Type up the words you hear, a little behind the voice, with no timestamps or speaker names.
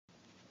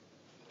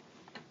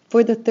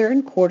For the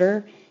third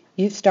quarter,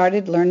 you've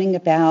started learning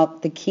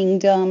about the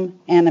kingdom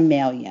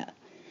Animalia.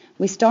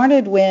 We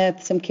started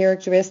with some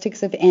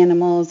characteristics of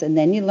animals, and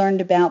then you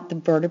learned about the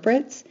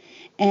vertebrates.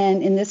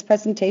 And in this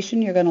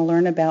presentation, you're going to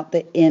learn about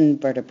the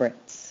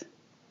invertebrates.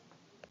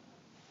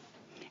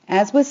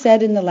 As was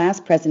said in the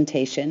last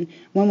presentation,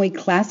 when we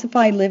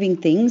classify living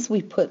things,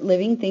 we put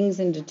living things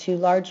into two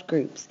large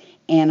groups,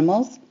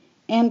 animals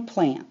and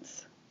plants.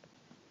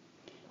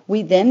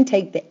 We then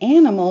take the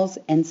animals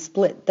and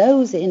split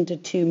those into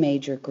two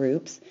major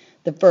groups,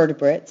 the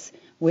vertebrates,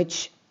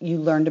 which you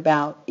learned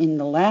about in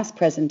the last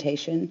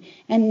presentation,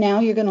 and now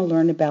you're going to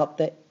learn about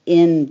the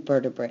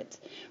invertebrates.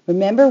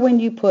 Remember,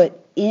 when you put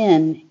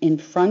in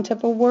front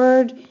of a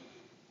word,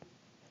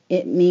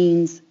 it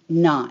means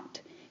not.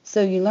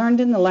 So you learned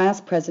in the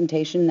last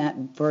presentation that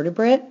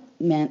vertebrate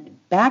meant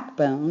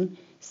backbone,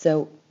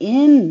 so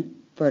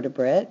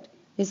invertebrate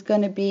is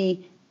going to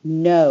be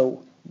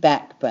no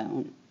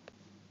backbone.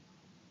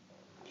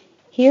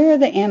 Here are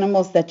the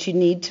animals that you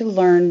need to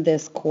learn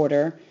this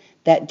quarter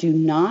that do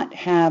not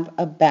have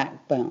a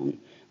backbone.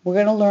 We're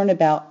going to learn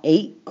about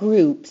 8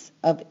 groups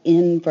of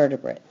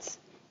invertebrates.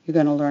 You're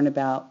going to learn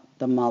about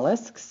the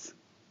mollusks,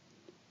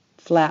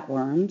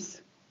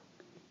 flatworms,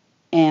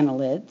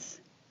 annelids,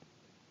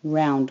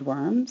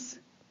 roundworms,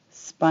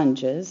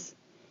 sponges,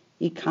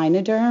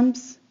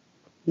 echinoderms,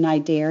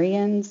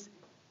 cnidarians,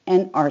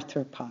 and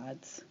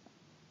arthropods.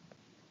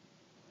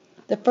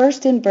 The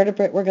first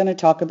invertebrate we're going to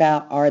talk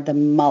about are the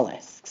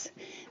mollusks.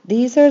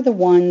 These are the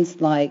ones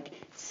like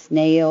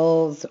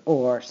snails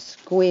or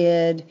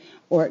squid,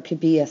 or it could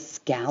be a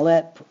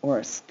scallop or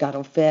a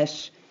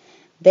scuttlefish.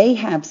 They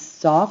have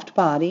soft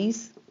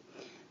bodies.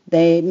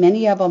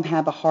 Many of them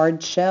have a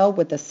hard shell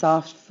with a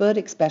soft foot,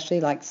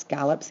 especially like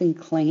scallops and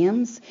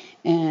clams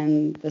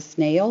and the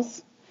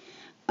snails.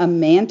 A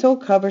mantle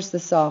covers the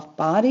soft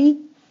body.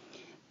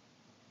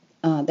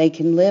 They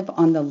can live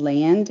on the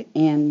land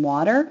and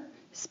water.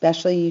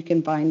 Especially you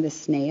can find the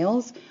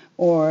snails,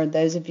 or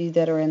those of you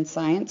that are in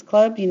science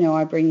club, you know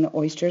I bring the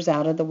oysters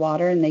out of the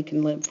water and they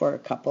can live for a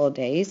couple of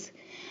days.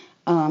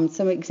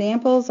 Some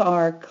examples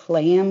are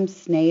clams,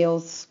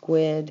 snails,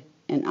 squid,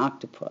 and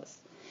octopus.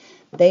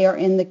 They are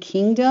in the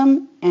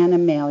kingdom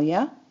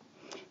Animalia.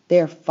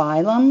 Their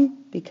phylum,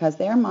 because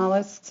they are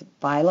mollusks,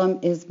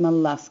 phylum is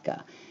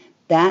Mollusca.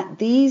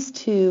 These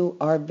two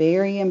are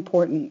very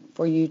important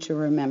for you to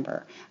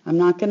remember. I'm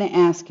not going to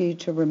ask you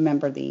to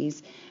remember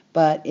these,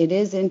 but it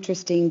is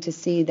interesting to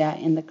see that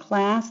in the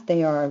class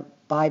they are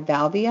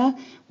bivalvia,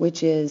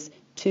 which is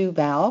 2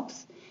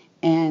 valves,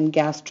 and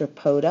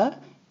gastropoda,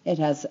 it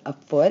has a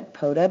foot,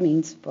 poda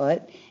means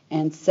foot,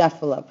 and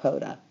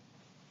cephalopoda.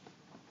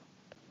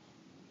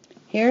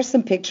 Here are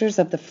some pictures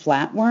of the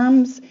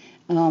flatworms.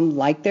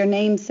 Like their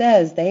name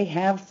says, they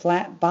have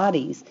flat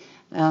bodies.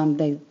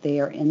 They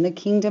are in the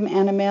kingdom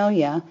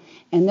Animalia,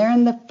 and they're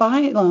in the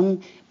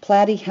phylum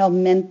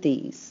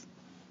Platyhelminthes.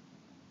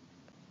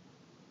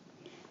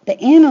 The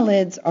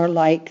annelids are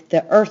like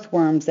the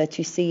earthworms that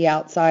you see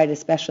outside,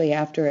 especially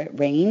after it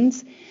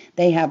rains.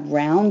 They have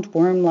round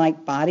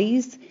worm-like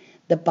bodies.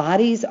 The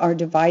bodies are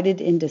divided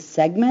into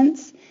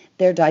segments.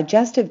 Their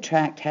digestive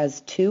tract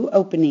has 2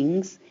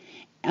 openings.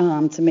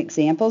 Some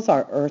examples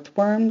are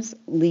earthworms,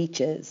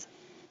 leeches.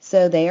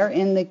 So they are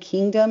in the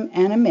kingdom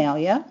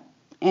Animalia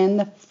and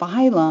the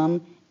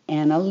phylum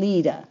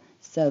Annelida.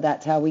 So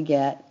that's how we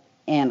get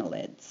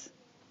annelids.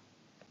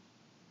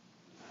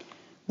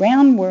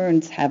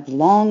 Roundworms have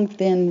long,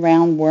 thin,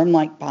 round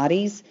worm-like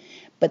bodies,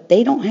 but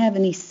they don't have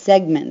any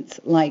segments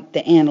like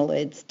the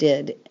annelids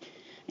did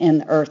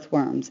and the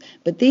earthworms.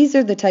 But these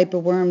are the type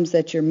of worms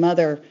that your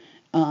mother,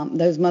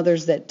 those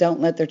mothers that don't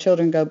let their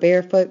children go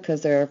barefoot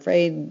because they're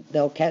afraid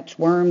they'll catch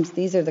worms,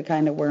 these are the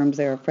kind of worms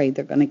they're afraid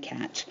they're going to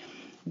catch.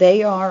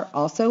 They are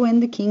also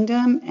in the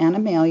kingdom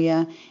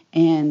Animalia,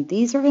 and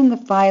these are in the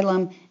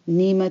phylum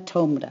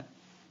Nematoda.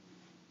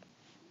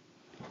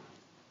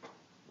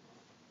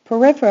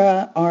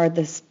 Porifera are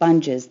the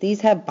sponges. These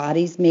have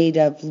bodies made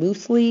of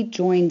loosely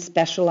joined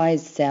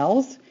specialized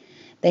cells.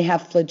 They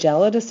have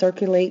flagella to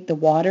circulate the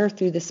water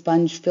through the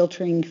sponge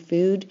filtering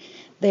food.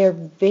 They're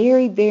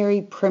very,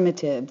 very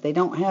primitive. They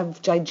don't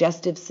have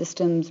digestive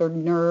systems or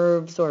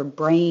nerves or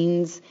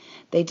brains.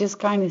 They just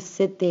kind of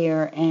sit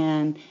there,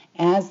 and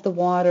as the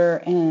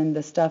water and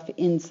the stuff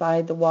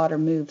inside the water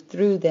move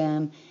through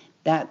them,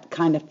 that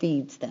kind of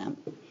feeds them.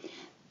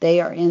 They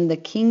are in the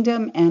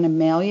kingdom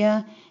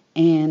Animalia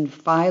and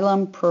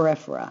phylum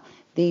Porifera.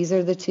 These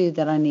are the 2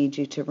 that I need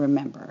you to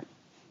remember.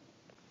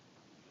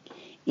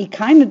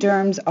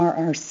 Echinoderms are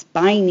our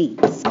spiny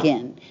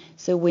skin.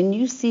 So when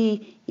you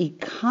see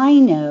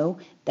echino,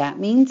 that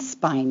means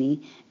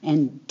spiny,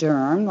 and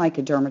derm, like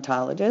a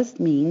dermatologist,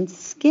 means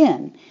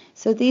skin.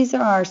 So these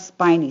are our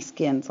spiny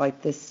skins,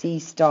 like the sea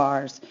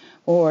stars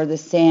or the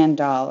sand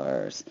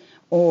dollars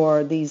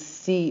or these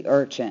sea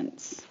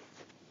urchins.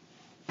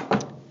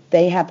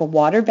 They have a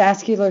water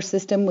vascular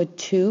system with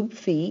tube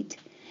feet.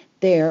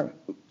 Their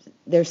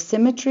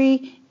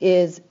symmetry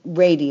is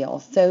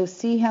radial. So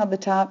see how the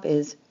top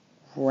is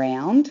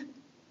round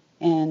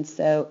and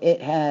so it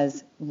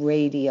has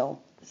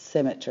radial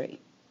symmetry.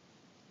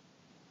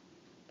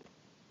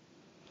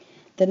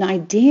 The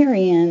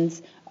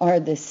cnidarians are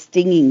the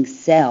stinging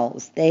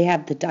cells. They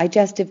have the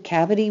digestive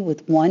cavity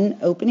with one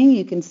opening.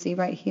 You can see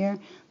right here.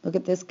 Look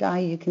at this guy.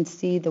 You can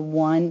see the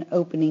one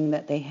opening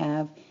that they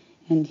have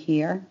in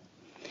here.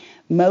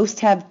 Most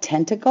have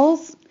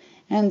tentacles,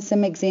 and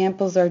some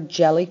examples are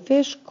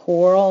jellyfish,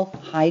 coral,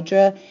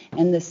 hydra,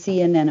 and the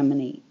sea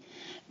anemone.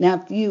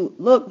 Now, if you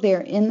look,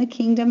 they're in the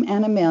kingdom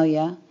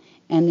Animalia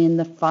and in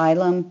the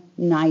phylum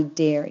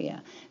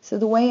Cnidaria. So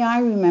the way I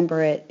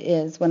remember it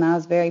is when I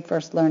was very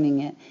first learning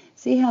it,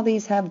 see how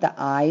these have the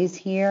eyes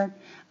here?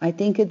 I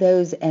think of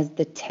those as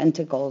the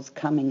tentacles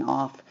coming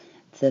off,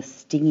 the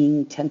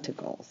stinging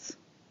tentacles.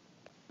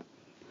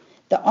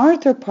 The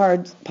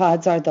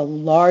arthropods are the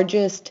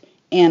largest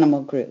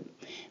animal group.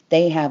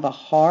 They have a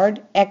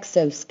hard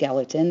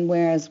exoskeleton,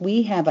 whereas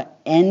we have an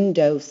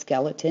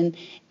endoskeleton.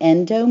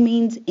 Endo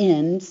means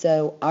in,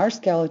 so our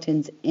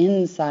skeleton's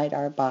inside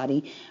our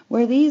body,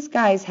 where these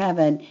guys have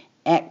an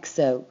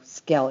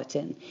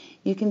exoskeleton.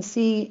 You can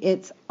see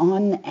it's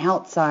on the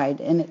outside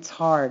and it's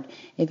hard.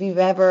 If you've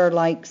ever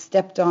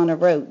stepped on a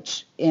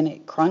roach and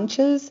it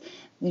crunches,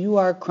 you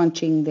are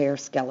crunching their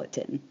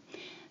skeleton.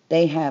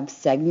 They have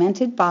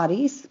segmented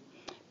bodies,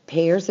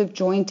 pairs of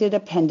jointed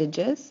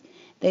appendages.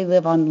 They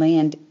live on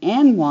land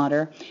and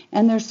water,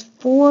 and there's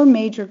 4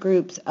 major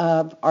groups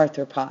of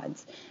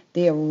arthropods.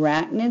 The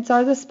arachnids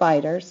are the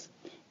spiders,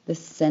 the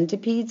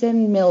centipedes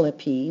and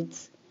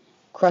millipedes,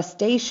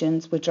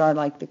 crustaceans, which are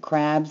like the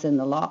crabs and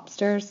the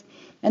lobsters,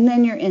 and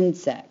then your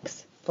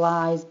insects,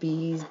 flies,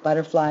 bees,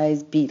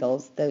 butterflies,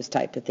 beetles, those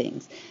type of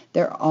things.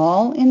 They're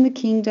all in the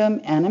kingdom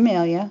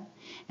Animalia,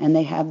 and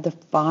they have the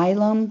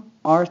phylum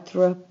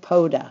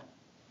Arthropoda.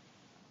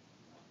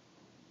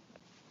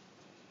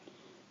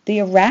 The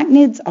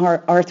arachnids are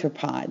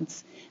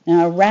arthropods.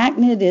 Now,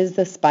 arachnid is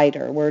the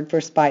spider, word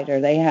for spider.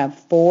 They have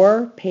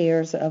 4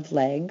 pairs of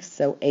legs,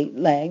 so 8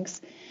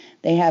 legs.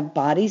 They have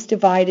bodies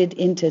divided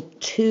into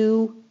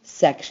 2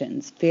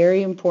 sections.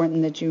 Very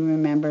important that you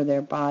remember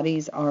their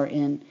bodies are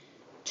in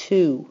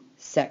 2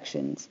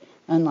 sections,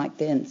 unlike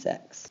the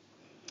insects.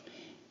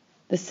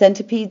 The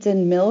centipedes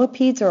and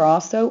millipedes are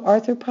also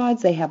arthropods.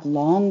 They have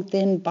long,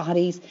 thin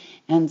bodies,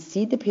 and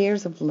see the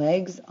pairs of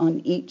legs on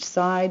each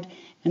side,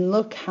 and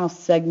look how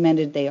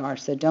segmented they are.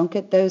 So don't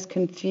get those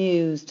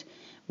confused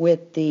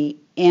with the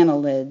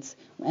annelids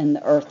and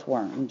the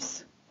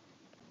earthworms.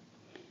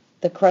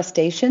 The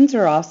crustaceans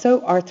are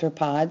also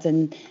arthropods,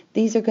 and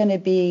these are going to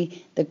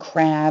be the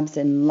crabs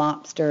and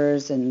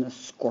lobsters and the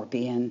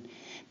scorpion.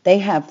 They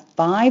have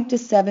 5 to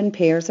 7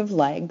 pairs of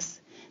legs.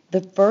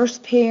 The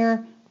first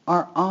pair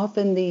are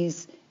often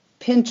these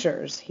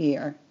pinchers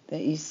here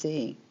that you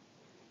see,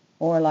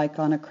 or like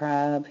on a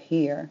crab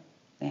here.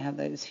 They have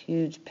those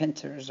huge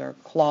pincers or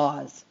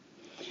claws.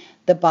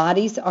 The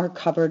bodies are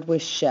covered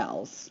with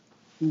shells.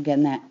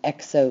 Again, that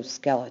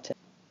exoskeleton.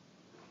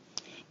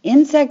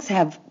 Insects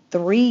have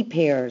 3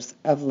 pairs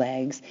of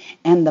legs,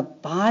 and the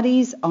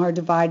bodies are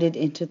divided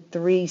into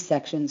 3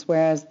 sections,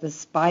 whereas the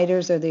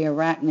spiders or the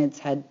arachnids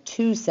had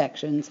 2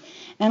 sections,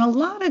 and a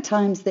lot of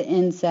times the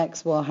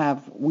insects will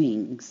have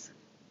wings.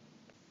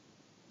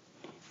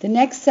 The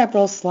next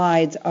several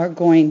slides are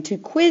going to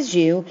quiz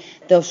you.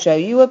 They'll show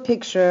you a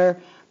picture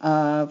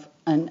of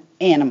an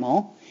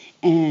animal,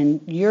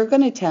 and you're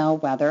going to tell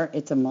whether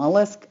it's a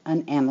mollusk,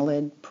 an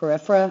annelid,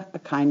 porifera,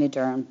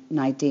 echinoderm,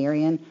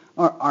 cnidarian,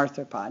 or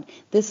arthropod.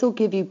 This will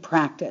give you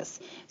practice.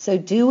 So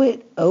do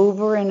it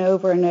over and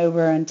over and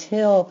over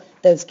until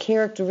those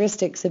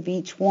characteristics of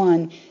each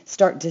one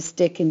start to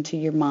stick into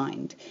your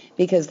mind.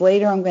 Because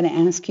later I'm going to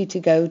ask you to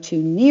go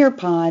to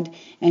Nearpod,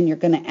 and you're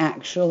going to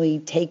actually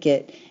take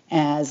it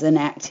as an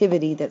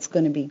activity that's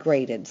going to be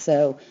graded.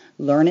 So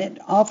learn it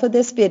off of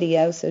this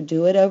video, so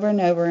do it over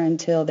and over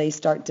until they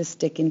start to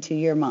stick into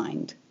your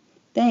mind.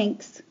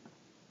 Thanks.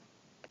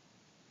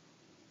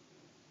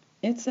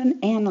 It's an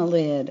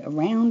annelid, a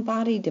round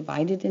body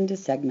divided into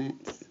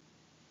segments.